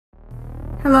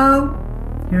Hello,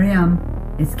 here I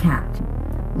am. It's Kat.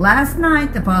 Last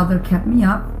night the Father kept me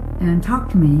up and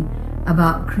talked to me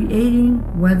about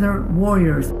creating weather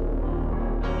warriors.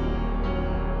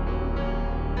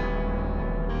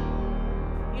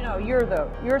 You know,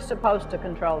 you're supposed to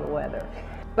control the weather,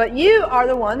 but you are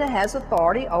the one that has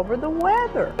authority over the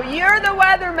weather. You're the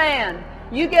weatherman.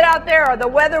 You get out there, or the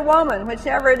weather woman,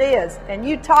 whichever it is, and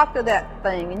you talk to that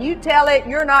thing, and you tell it,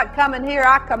 you're not coming here.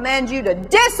 I command you to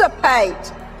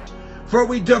dissipate. For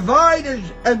we divide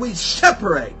and we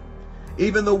separate.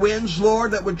 Even the winds,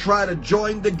 Lord, that would try to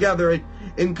join together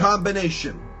in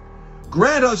combination.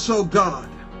 Grant us, O God,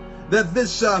 that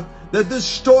this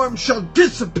storm shall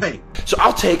dissipate. So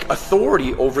I'll take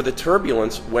authority over the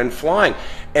turbulence when flying.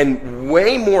 And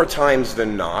way more times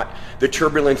than not, the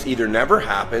turbulence either never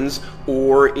happens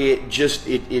or it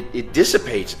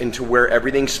dissipates into where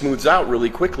everything smooths out really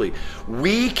quickly.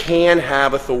 We can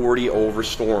have authority over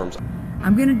storms.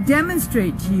 I'm going to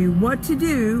demonstrate to you what to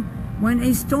do when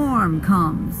a storm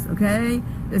comes, okay?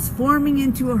 That's forming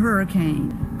into a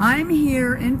hurricane. I'm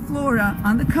here in Florida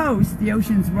on the coast. The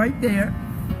ocean's right there.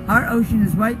 Our ocean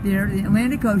is right there, the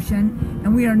Atlantic Ocean,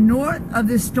 and we are north of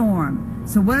this storm.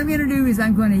 So what I'm going to do is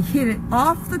I'm going to hit it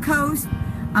off the coast.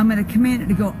 I'm going to command it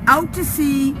to go out to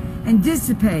sea and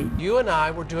dissipate. You and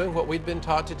I were doing what we'd been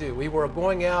taught to do. We were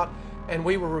going out and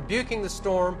we were rebuking the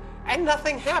storm, and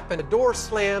nothing happened. The door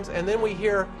slams, and then we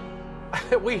hear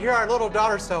our little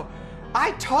daughter say,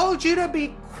 "I told you to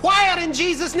be quiet in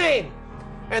Jesus' name."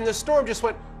 And the storm just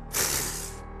went.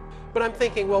 But I'm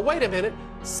thinking, well, wait a minute.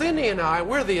 Cindy and I,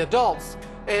 we're the adults,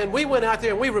 and we went out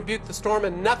there and we rebuked the storm,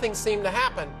 and nothing seemed to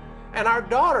happen. And our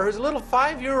daughter, who's a little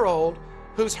 5-year-old,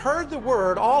 who's heard the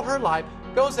word all her life,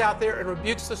 goes out there and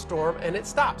rebukes the storm, and it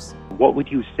stops. What would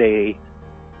you say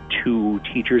to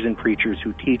teachers and preachers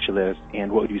who teach this,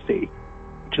 and what would you say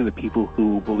to the people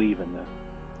who believe in this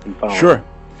and follow? Sure.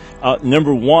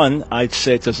 Number one, I'd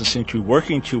say it doesn't seem to be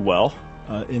working too well,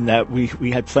 in that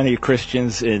we had plenty of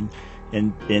Christians in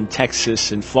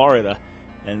Texas and Florida,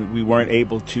 and we weren't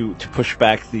able to push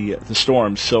back the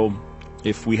storms. So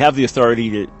if we have the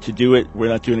authority to do it, we're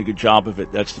not doing a good job of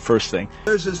it. That's the first thing.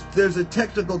 There's a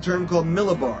technical term called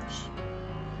millibars.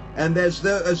 And as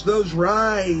those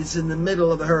rise in the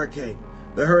middle of the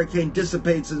hurricane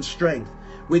dissipates in strength.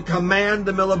 We command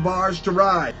the millibars to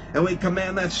rise, and we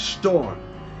command that storm,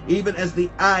 even as the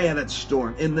eye of that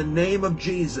storm, in the name of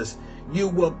Jesus, you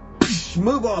will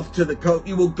move off to the coast.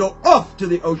 You will go off to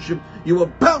the ocean. You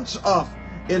will bounce off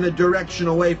in a direction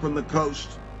away from the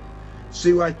coast.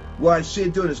 See what I see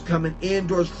it doing is coming in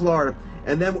towards Florida,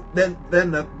 and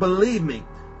then believe me,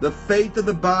 the faith of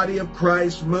the body of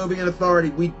Christ moving in authority.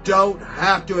 We don't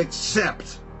have to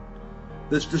accept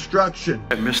this destruction.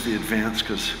 I missed the advance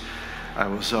because I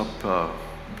was up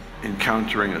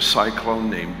encountering a cyclone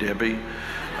named Debbie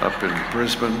up in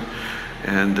Brisbane,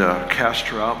 and cast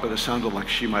her out, but it sounded like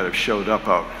she might have showed up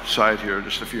outside here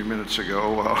just a few minutes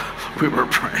ago while we were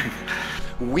praying.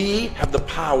 We have the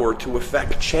power to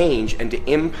affect change and to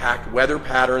impact weather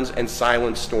patterns and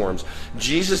silent storms.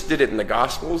 Jesus did it in the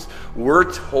Gospels. We're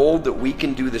told that we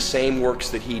can do the same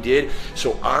works that he did.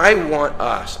 So I want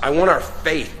our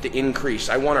faith to increase.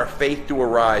 I want our faith to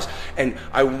arise. And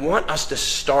I want us to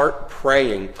start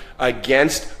praying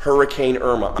against Hurricane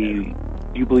Irma. Do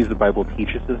you believe the Bible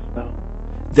teaches this, though?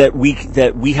 That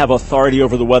we have authority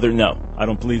over the weather? No, I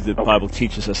don't believe the Bible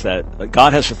teaches us that.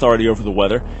 God has authority over the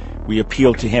weather. We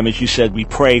appeal to him. As you said, we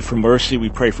pray for mercy. We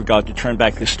pray for God to turn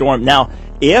back the storm. Now,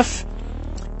 if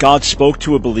God spoke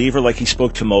to a believer like he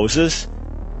spoke to Moses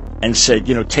and said,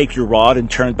 take your rod and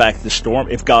turn back the storm,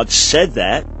 if God said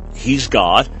that, he's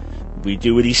God. We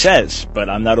do what he says. But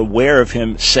I'm not aware of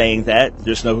him saying that.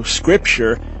 There's no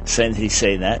scripture saying he's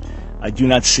saying that. I do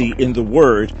not see in the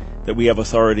Word that we have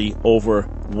authority over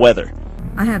weather.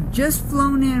 I have just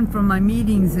flown in from my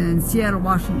meetings in Seattle,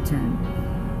 Washington,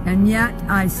 and yet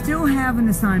I still have an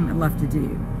assignment left to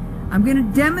do. I'm going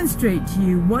to demonstrate to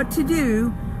you what to do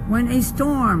when a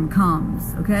storm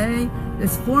comes, okay?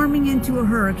 That's forming into a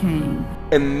hurricane.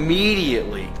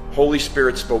 Immediately, Holy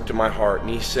Spirit spoke to my heart, and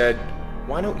he said,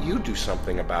 why don't you do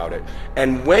something about it?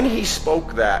 And when he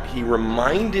spoke that, he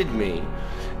reminded me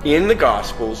in the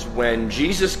Gospels, when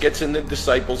Jesus gets in the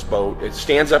disciples' boat, it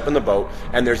stands up in the boat,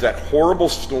 and there's that horrible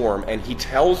storm, and he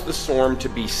tells the storm to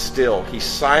be still. He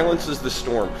silences the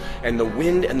storm, and the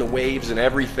wind and the waves and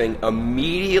everything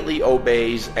immediately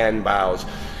obeys and bows.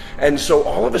 And so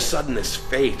all of a sudden this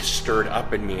faith stirred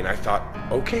up in me, and I thought,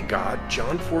 okay, God,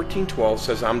 John 14:12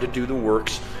 says I'm to do the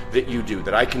works that you do,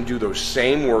 that I can do those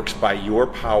same works by your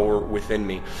power within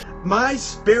me. My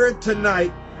spirit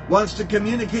tonight wants to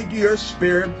communicate to your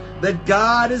spirit that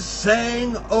God is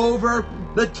saying over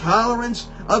the tolerance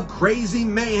of crazy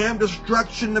mayhem,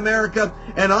 destruction in America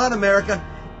and on America,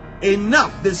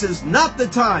 enough. This is not the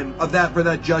time of that for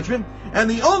that judgment. And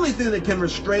the only thing that can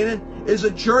restrain it is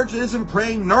a church that isn't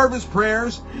praying nervous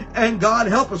prayers and God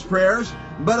help us prayers,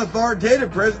 but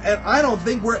authoritative prayers. And I don't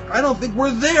think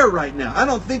we're there right now. I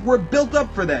don't think we're built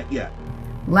up for that yet.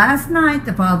 Last night,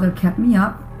 the Father kept me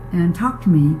up and talked to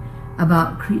me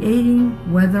about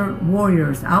creating weather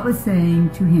warriors. I was saying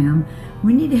to him,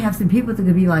 we need to have some people that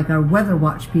could be like our weather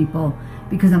watch people,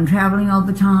 because I'm traveling all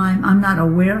the time. I'm not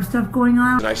aware of stuff going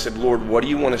on. And I said, Lord, what do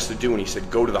you want us to do? And he said,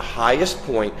 go to the highest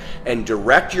point and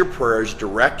direct your prayers,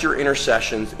 direct your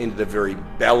intercessions into the very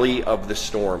belly of the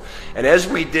storm. And as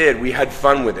we did, we had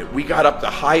fun with it. We got up the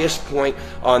highest point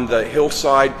on the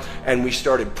hillside and we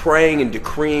started praying and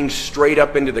decreeing straight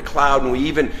up into the cloud. And we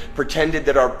even pretended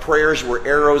that our prayers were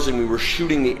arrows and we were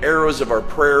shooting the arrows of our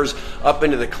prayers up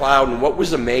into the cloud. And what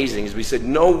was amazing is we said,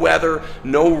 no weather,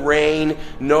 no rain,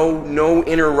 no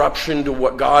interruption to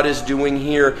what God is doing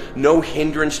here, no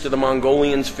hindrance to the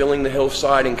Mongolians filling the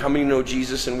hillside and coming to know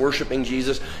Jesus and worshiping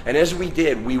Jesus. And as we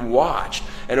did, we watched,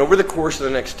 and over the course of the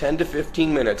next 10 to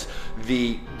 15 minutes,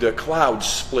 the clouds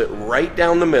split right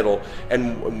down the middle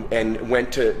and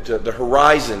went to the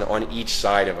horizon on each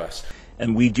side of us.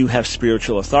 And we do have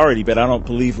spiritual authority, but I don't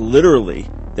believe literally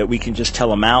that we can just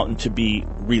tell a mountain to be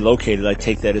relocated. I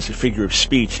take that as a figure of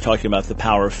speech, talking about the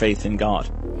power of faith in God.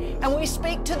 And we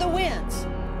speak to the winds.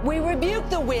 We rebuke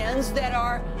the winds that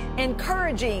are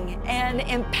encouraging and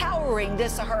empowering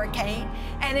this hurricane.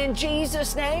 And in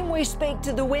Jesus' name, we speak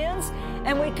to the winds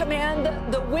and we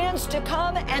command the winds to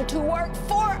come and to work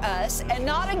for us and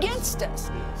not against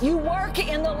us. You work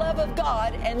in the love of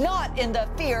God and not in the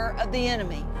fear of the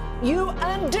enemy. You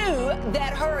undo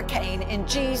that hurricane in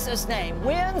Jesus' name.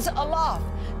 Winds aloft.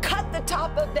 Cut the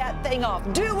top of that thing off.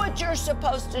 Do what you're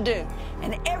supposed to do.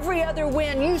 And every other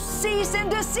wind, you cease and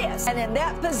desist. And in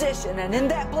that position and in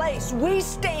that place, we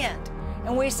stand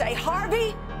and we say,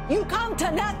 Harvey, you come to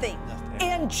nothing.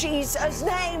 In Jesus'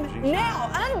 name,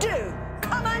 now undo.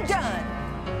 Come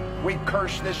undone. We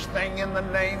curse this thing in the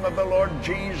name of the Lord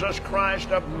Jesus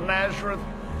Christ of Nazareth.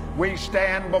 We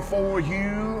stand before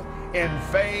you in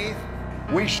faith.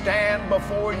 We stand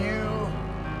before you,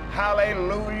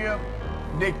 hallelujah,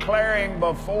 declaring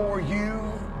before you,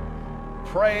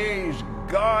 praise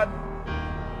God,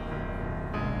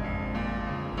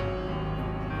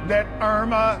 that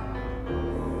Irma,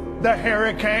 the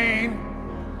hurricane,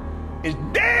 is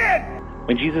dead.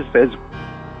 When Jesus says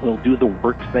we'll do the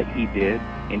works that he did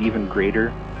and even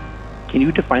greater, can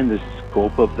you define the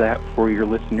scope of that for your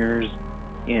listeners?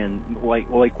 And like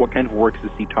what kind of works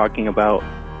is he talking about,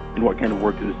 and what kind of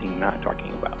works is he not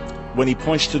talking about? When he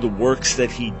points to the works that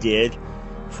he did,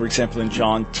 for example, in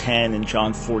John 10 and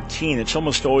John 14, it's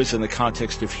almost always in the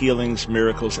context of healings,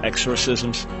 miracles,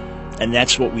 exorcisms, and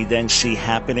that's what we then see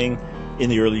happening in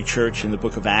the early church in the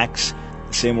book of Acts.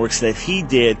 The same works that he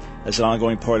did as an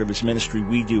ongoing part of his ministry,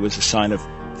 we do as a sign of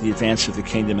the advance of the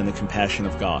kingdom and the compassion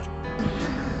of God.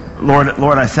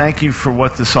 Lord, I thank you for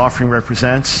what this offering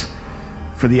represents,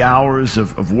 for the hours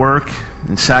of work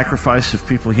and sacrifice of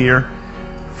people here,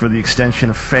 for the extension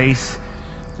of faith.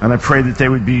 And I pray that they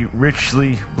would be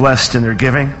richly blessed in their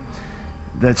giving,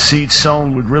 that seed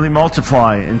sown would really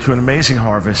multiply into an amazing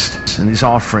harvest. And these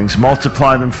offerings,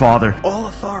 multiply them, Father. All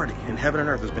authority in heaven and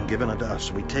earth has been given unto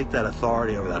us. We take that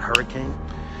authority over that hurricane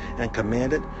and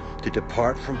command it to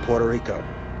depart from Puerto Rico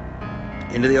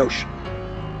into the ocean.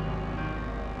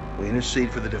 We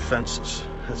intercede for the defenses.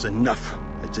 That's enough.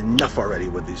 It's enough already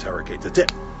with these hurricanes. That's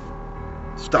it.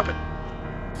 Stop it.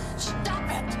 Stop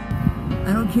it.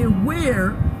 I don't care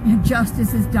where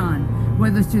injustice is done,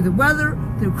 whether it's through the weather,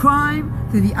 through crime,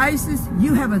 through the ISIS,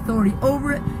 you have authority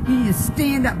over it. You need to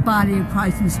stand up, body of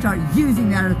Christ, and start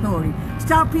using that authority.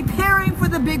 Stop preparing for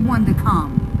the big one to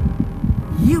come.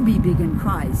 You be big in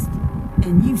Christ,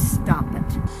 and you stop it.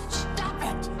 Stop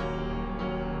it.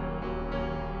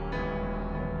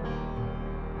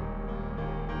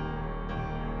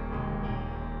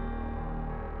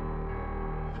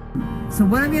 So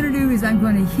what I'm going to do is I'm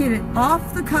going to hit it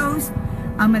off the coast.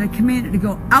 I'm going to command it to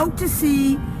go out to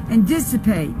sea and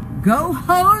dissipate. Go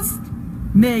host,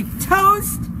 make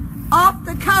toast off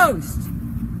the coast.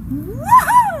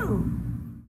 Woohoo!